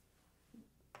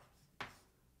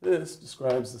 This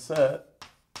describes the set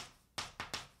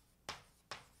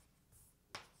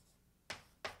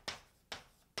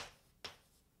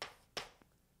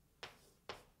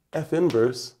f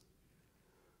inverse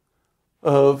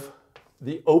of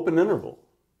the open interval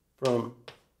from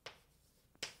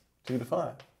 2 to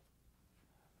 5.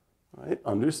 Right?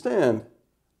 Understand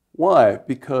why?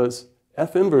 Because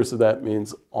f inverse of that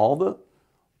means all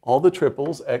the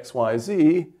triples x, y,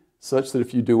 z, such that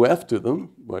if you do f to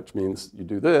them, which means you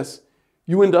do this,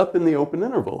 you end up in the open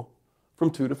interval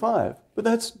from 2 to 5. But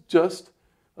that's just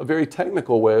a very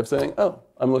technical way of saying, oh,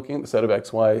 I'm looking at the set of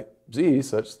x, y, z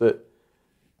such that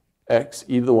x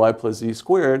e to the y plus z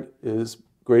squared is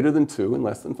greater than 2 and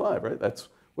less than 5, right? That's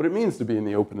what it means to be in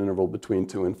the open interval between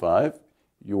 2 and 5.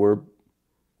 You're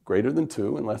greater than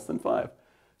 2 and less than 5.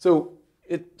 So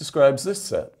it describes this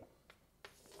set.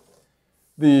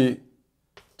 The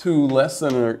 2 less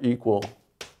than or equal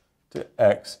to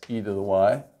x e to the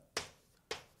y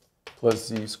plus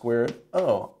z squared.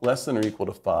 Oh, less than or equal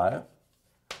to 5.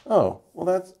 Oh, well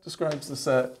that describes the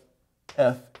set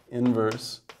f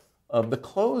inverse of the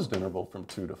closed interval from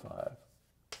 2 to 5.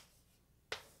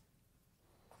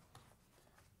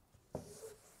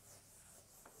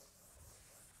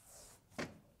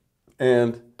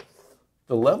 And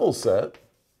the level set,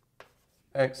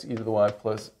 x e to the y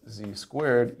plus z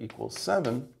squared equals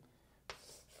 7,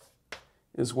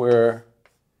 is the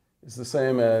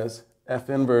same as f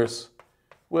inverse,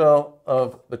 well,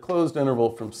 of the closed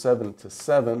interval from 7 to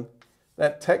 7.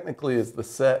 That technically is the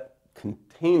set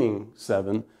containing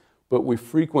 7, but we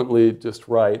frequently just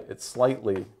write, it's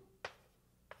slightly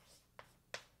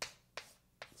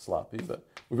sloppy, but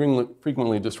we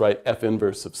frequently just write f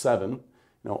inverse of 7.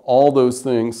 You know, all those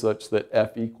things such that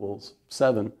f equals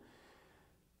 7.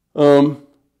 All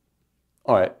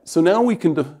right, so now we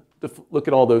can look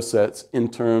at all those sets in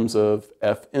terms of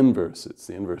f inverse. It's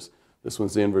the inverse. This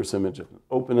one's the inverse image of an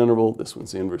open interval. This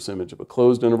one's the inverse image of a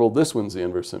closed interval. This one's the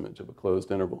inverse image of a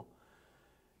closed interval.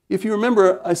 If you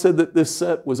remember, I said that this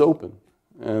set was open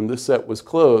and this set was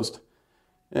closed.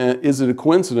 And is it a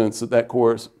coincidence that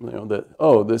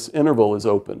this interval is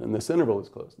open and this interval is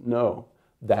closed? No.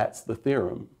 That's the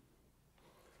theorem.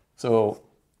 So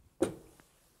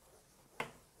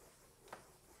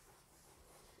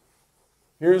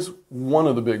here's one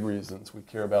of the big reasons we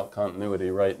care about continuity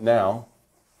right now,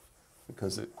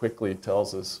 because it quickly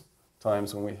tells us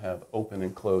times when we have open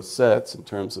and closed sets in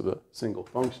terms of a single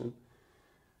function.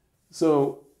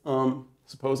 So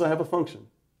suppose I have a function,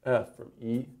 f from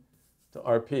E to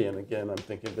Rp, and again, I'm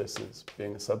thinking of this as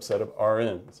being a subset of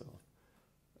Rn, so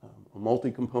a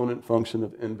multi-component function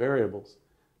of n variables.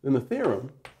 Then the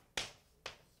theorem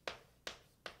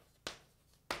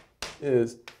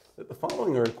is that the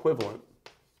following are equivalent.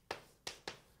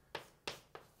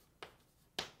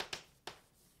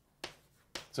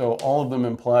 So all of them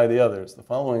imply the others. The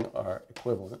following are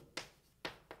equivalent.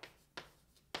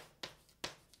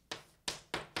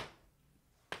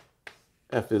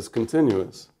 F is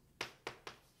continuous.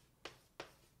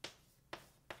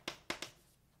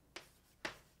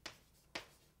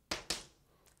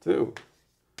 Two,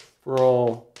 for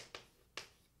all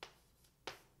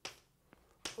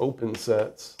open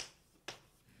sets,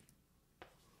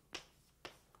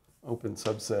 open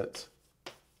subsets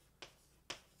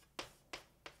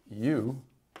U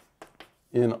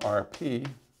in Rp,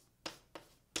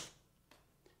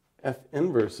 F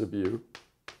inverse of U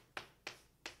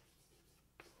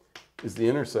is the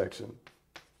intersection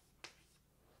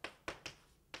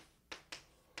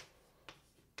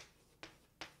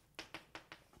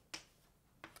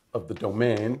of the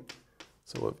domain,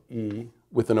 so of E,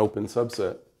 with an open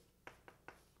subset.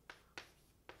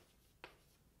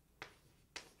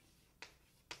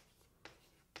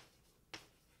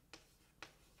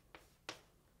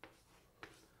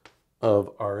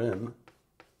 Of Rn.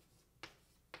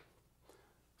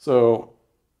 So,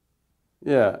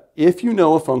 yeah, if you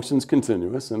know a function's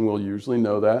continuous, and we'll usually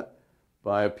know that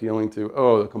by appealing to,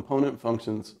 oh, the component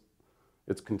functions,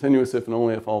 it's continuous if and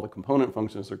only if all the component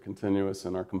functions are continuous,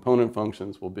 and our component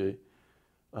functions will be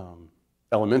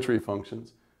elementary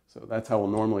functions. So that's how we'll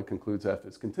normally conclude f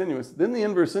is continuous. Then the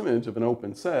inverse image of an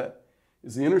open set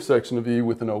is the intersection of E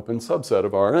with an open subset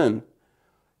of Rn.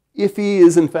 If E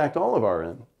is in fact all of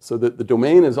Rn, so that the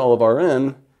domain is all of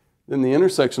Rn, then the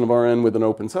intersection of Rn with an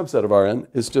open subset of Rn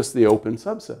is just the open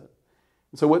subset.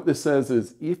 And so what this says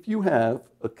is if you have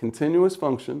a continuous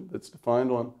function that's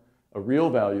defined on a real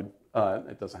valued,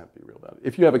 it doesn't have to be real valued.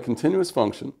 If you have a continuous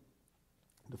function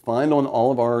defined on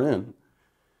all of Rn,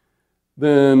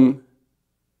 then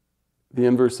the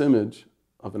inverse image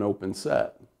of an open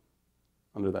set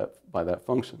under that, by that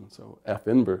function, so F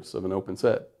inverse of an open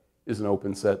set, is an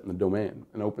open set in the domain,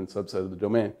 an open subset of the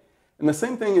domain. And the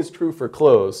same thing is true for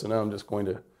closed. So now I'm just going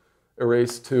to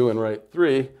erase 2 and write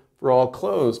 3. For all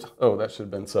closed, oh, that should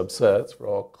have been subsets. For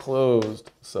all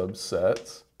closed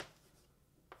subsets,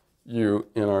 U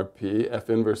in Rp,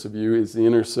 F inverse of U is the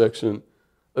intersection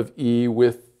of E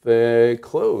with a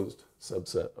closed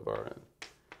subset of Rn.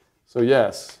 So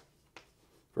yes,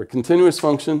 for a continuous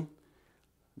function,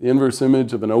 the inverse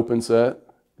image of an open set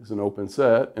is an open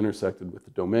set intersected with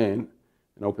the domain,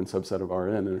 an open subset of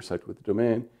Rn intersected with the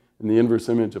domain, and the inverse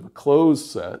image of a closed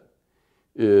set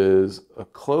is a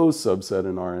closed subset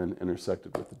in Rn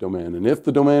intersected with the domain. And if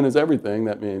the domain is everything,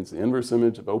 that means the inverse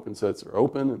image of open sets are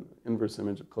open and the inverse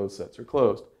image of closed sets are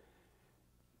closed.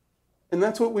 And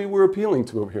that's what we were appealing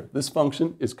to over here. This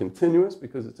function is continuous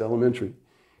because it's elementary.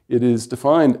 It is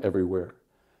defined everywhere.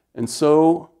 And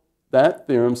so that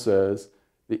theorem says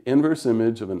the inverse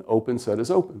image of an open set is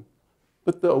open.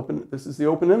 But this is the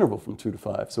open interval from 2 to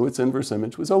 5, so its inverse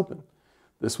image was open.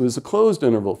 This was a closed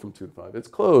interval from 2 to 5. It's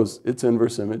closed. Its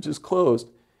inverse image is closed.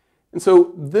 And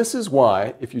so this is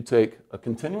why, if you take a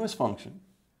continuous function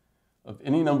of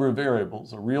any number of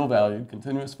variables, a real valued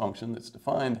continuous function that's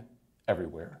defined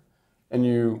everywhere, and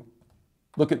you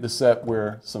look at the set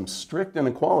where some strict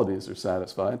inequalities are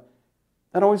satisfied,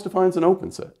 that always defines an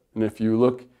open set. And if you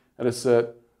look at a set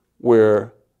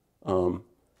where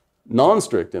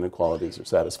non-strict inequalities are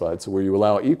satisfied, so where you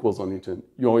allow equals on each end,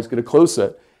 you always get a closed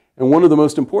set. And one of the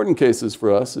most important cases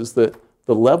for us is that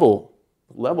the level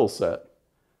set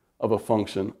of a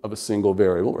function of a single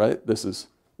variable, right? This is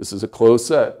a closed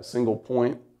set, a single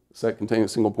point, a set containing a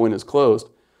single point is closed.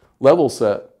 Level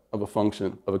set of a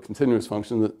function, of a continuous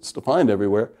function that's defined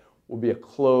everywhere, will be a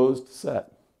closed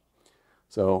set.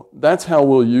 So that's how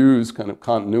we'll use kind of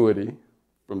continuity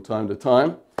from time to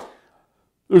time.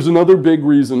 There's another big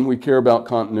reason we care about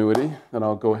continuity that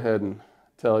I'll go ahead and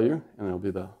tell you, and it'll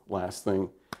be the last thing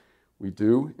we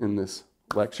do in this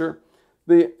lecture.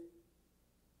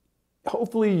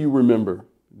 Hopefully you remember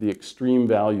the extreme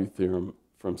value theorem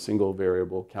from single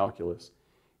variable calculus.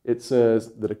 It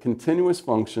says that a continuous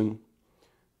function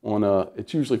on a,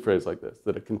 it's usually phrased like this,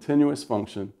 that a continuous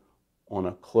function on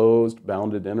a closed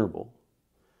bounded interval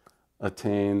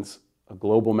attains a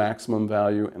global maximum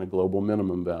value and a global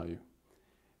minimum value.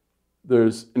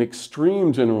 There's an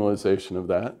extreme generalization of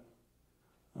that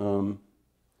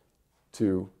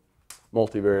to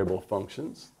multivariable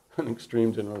functions, an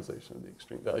extreme generalization of the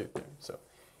extreme value theorem. So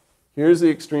Here's the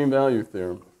extreme value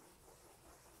theorem,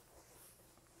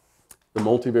 the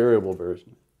multivariable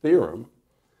version. Theorem.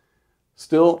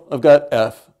 Still, I've got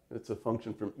f. It's a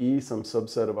function from E, some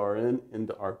subset of Rn,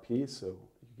 into Rp. So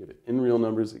you get it in real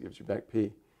numbers, it gives you back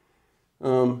P.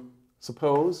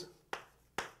 Suppose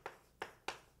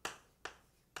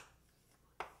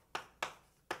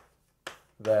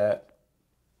that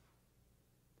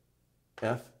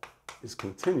f is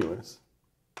continuous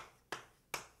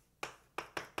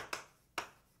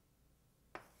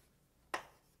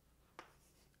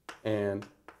and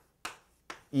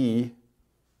E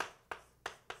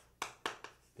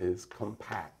is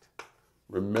compact.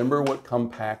 Remember what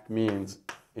compact means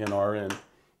in Rn.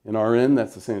 In Rn,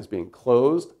 that's the same as being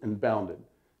closed and bounded.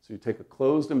 So you take a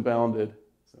closed and bounded,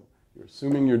 so you're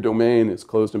assuming your domain is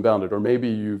closed and bounded, or maybe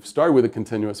you start with a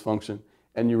continuous function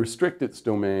and you restrict its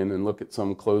domain and look at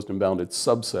some closed and bounded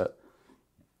subset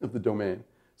of the domain.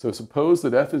 So suppose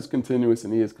that f is continuous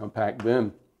and E is compact,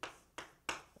 then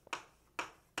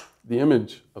the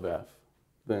image of f,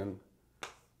 then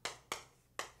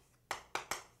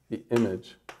the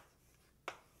image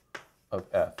of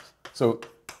f. So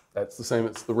that's the same,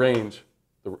 it's the range.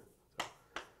 The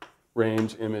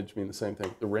range, image mean the same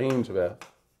thing. The range of f.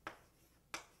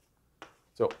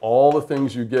 So all the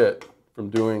things you get from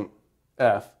doing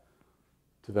f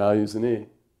to values in E,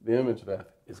 the image of f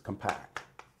is compact.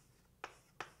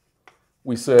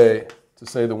 We say, to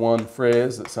say the one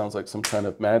phrase that sounds like some kind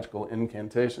of magical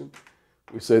incantation,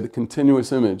 we say the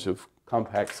continuous image of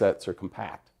compact sets are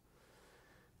compact.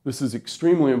 This is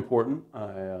extremely important.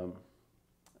 I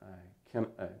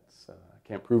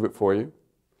can't prove it for you.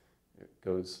 It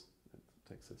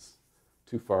takes us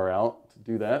too far out to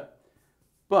do that.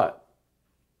 But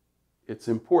it's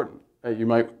important. You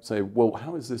might say, well,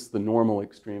 how is this the normal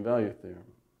extreme value theorem?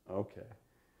 Okay.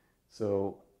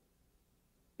 So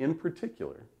in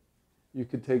particular, you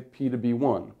could take P to be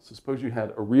 1. So suppose you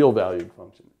had a real valued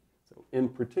function. So in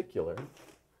particular,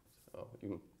 so you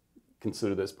can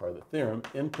consider this part of the theorem.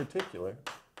 In particular,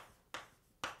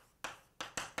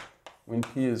 when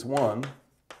P is 1,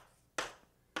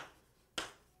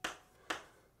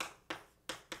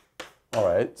 all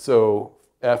right, so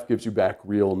f gives you back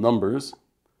real numbers.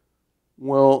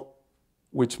 Well,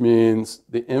 which means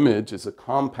the image is a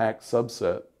compact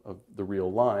subset of the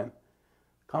real line.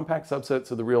 Compact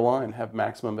subsets of the real line have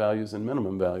maximum values and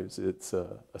minimum values. It's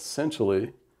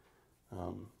essentially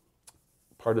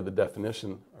part of the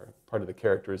definition or part of the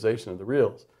characterization of the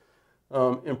reals.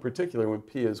 In particular, when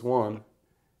P is 1,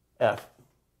 f,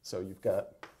 so you've got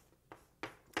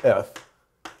f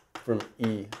from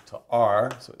E to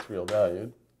R, so it's real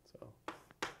valued. So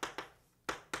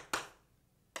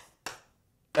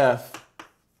f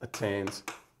attains,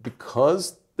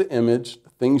 because the image, the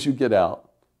things you get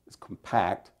out, is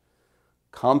compact,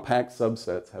 compact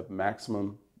subsets have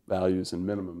maximum values and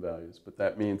minimum values, but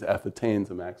that means f attains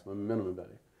a maximum and minimum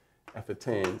value. F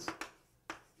attains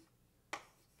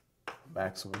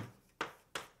maximum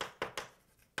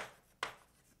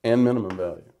and minimum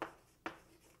value.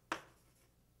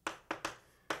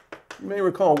 You may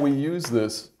recall we use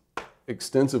this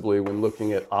extensively when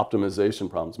looking at optimization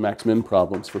problems, max-min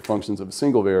problems for functions of a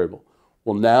single variable.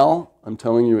 Well, now I'm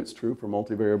telling you it's true for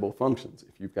multivariable functions.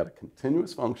 If you've got a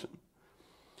continuous function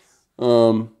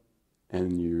and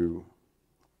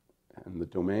the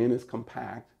domain is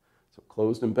compact, so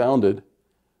closed and bounded,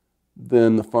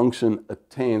 then the function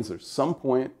attains, there's some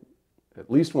point, at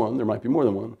least one, there might be more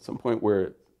than one, some point where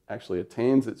it actually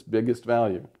attains its biggest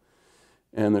value.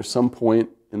 And there's some point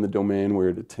in the domain where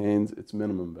it attains its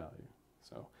minimum value.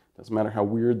 So it doesn't matter how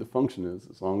weird the function is,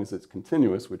 as long as it's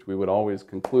continuous, which we would always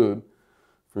conclude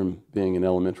from being an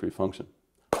elementary function.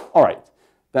 All right,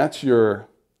 that's your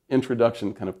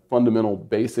introduction, kind of fundamental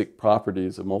basic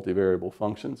properties of multivariable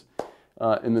functions.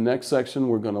 In the next section,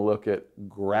 we're going to look at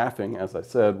graphing. As I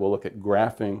said, we'll look at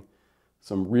graphing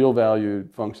some real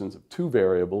valued functions of two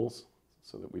variables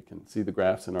so that we can see the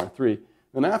graphs in R3.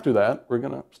 Then after that, we're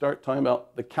going to start talking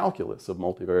about the calculus of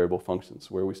multivariable functions,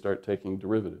 where we start taking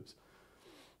derivatives.